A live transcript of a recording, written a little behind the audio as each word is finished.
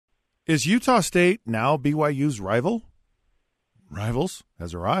Is Utah State now BYU's rival? Rivals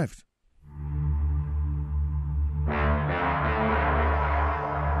has arrived. All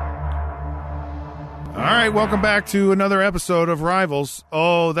right, welcome back to another episode of Rivals.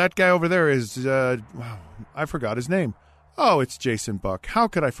 Oh, that guy over there is, I forgot his name. Oh, it's Jason Buck. How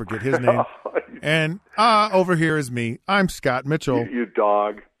could I forget his name? And over here is me. I'm Scott Mitchell. You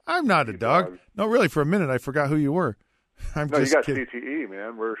dog. I'm not a dog. No, really, for a minute I forgot who you were. You got kidding. CTE,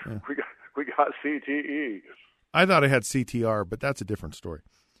 man. We got CTE. I thought I had CTR, but that's a different story.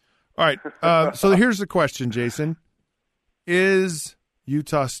 All right, so here's the question, Jason. Is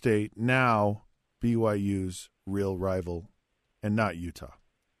Utah State now BYU's real rival and not Utah?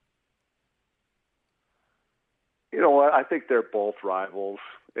 You know what? I think they're both rivals.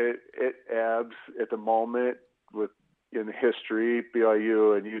 It ebbs at the moment in history.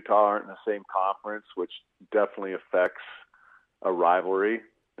 BYU and Utah aren't in the same conference, which definitely affects a rivalry.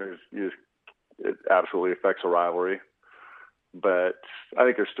 It absolutely affects a rivalry. But I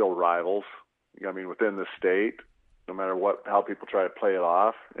think they're still rivals. I mean, within the state, no matter how people try to play it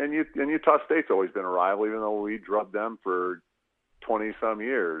off. And Utah State's always been a rival, even though we drubbed them for 20-some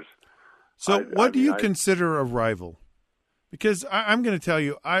years. So what do you consider a rival? Because I'm going to tell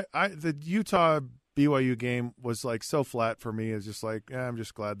you, the Utah BYU game was like so flat for me. It's just like, I'm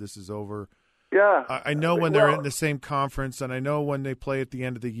just glad this is over. Yeah. I know when they're in the same conference, and I know when they play at the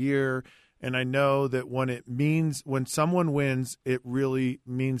end of the year, and I know that when someone wins, it really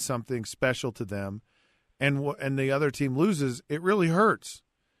means something special to them, and the other team loses, it really hurts.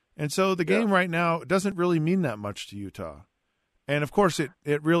 And so the game right now doesn't really mean that much to Utah. And, of course,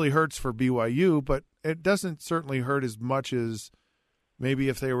 it really hurts for BYU, but it doesn't certainly hurt as much as maybe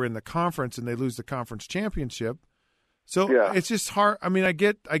if they were in the conference and they lose the conference championship. So it's just hard. I mean, I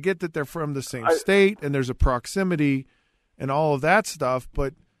get that they're from the same state and there's a proximity and all of that stuff,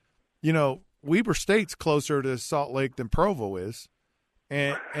 but, you know, Weber State's closer to Salt Lake than Provo is.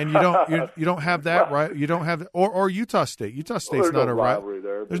 And you don't have that, right? You don't have or Utah State. Utah State's not a rivalry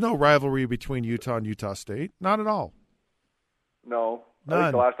there. There's no rivalry between Utah and Utah State. Not at all. No. None. I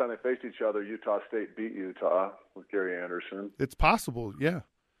think the last time they faced each other, Utah State beat Utah with Gary Anderson. It's possible, yeah.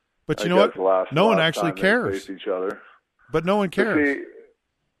 But you know what? No one actually cares. They faced each other. But no one cares. See,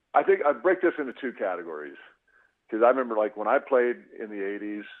 I think I break this into two categories. Because I remember, like, when I played in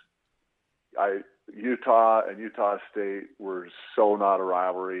the 80s, Utah and Utah State were so not a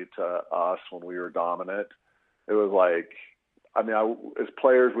rivalry to us when we were dominant. It was like, I mean, as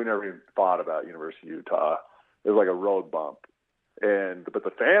players, we never even thought about University of Utah. It was like a road bump. But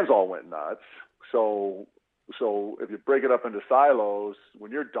the fans all went nuts. So if you break it up into silos,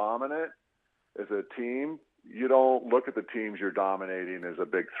 when you're dominant as a team, you don't look at the teams you're dominating as a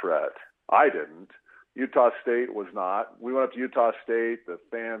big threat. I didn't. Utah State was not. We went up to Utah State. The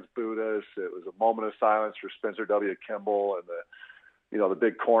fans booed us. It was a moment of silence for Spencer W. Kimball, and the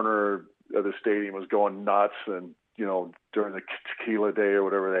big corner of the stadium was going nuts. And during the tequila day or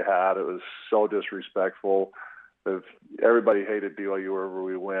whatever they had, it was so disrespectful. Everybody hated BYU wherever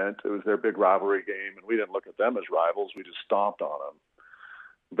we went. It was their big rivalry game, and we didn't look at them as rivals. We just stomped on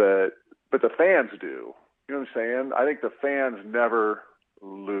them. But the fans do. You know what I'm saying? I think the fans never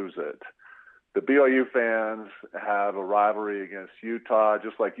lose it. The BYU fans have a rivalry against Utah,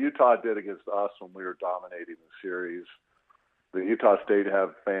 just like Utah did against us when we were dominating the series. The Utah State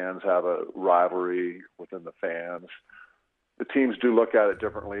fans have a rivalry within the fans. The teams do look at it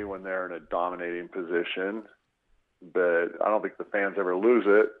differently when they're in a dominating position, but I don't think the fans ever lose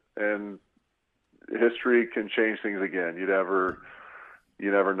it. And history can change things again. You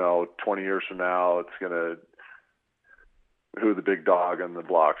never know. 20 years from now, who the big dog on the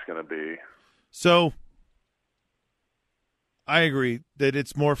block's going to be. So I agree that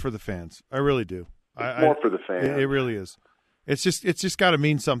it's more for the fans. I really do. More for the fans. It really is. It's just got to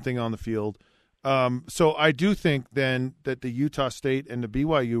mean something on the field. So I do think then that the Utah State and the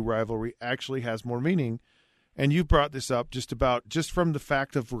BYU rivalry actually has more meaning. And you brought this up just from the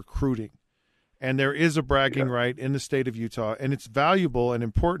fact of recruiting. And there is a bragging right in the state of Utah, and it's valuable and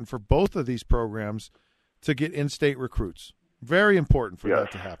important for both of these programs to get in-state recruits. Very important for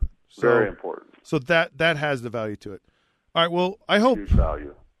that to happen. Very important. So that has the value to it. All right, well, I hope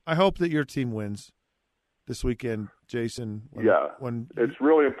that your team wins this weekend, Jason. It's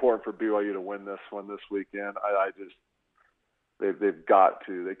really important for BYU to win this one this weekend. They've got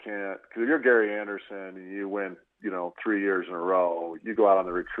to. They can't, because if you're Gary Anderson and you win, 3 years in a row, you go out on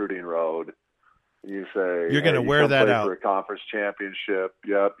the recruiting road. You say you're going to wear that out for a conference championship.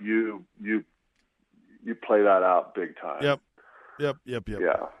 Yep, you play that out big time. Yep. Yeah.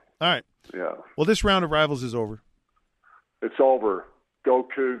 All right. Yeah. Well, this round of rivals is over. It's over. Go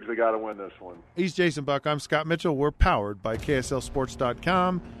Cougs, they got to win this one. He's Jason Buck. I'm Scott Mitchell. We're powered by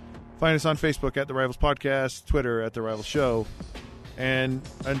KSLSports.com. Find us on Facebook at The Rivals Podcast, Twitter at The Rivals Show. And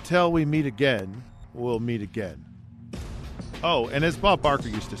until we meet again, we'll meet again. Oh, and as Bob Barker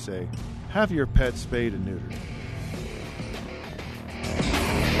used to say, have your pet spayed and neutered.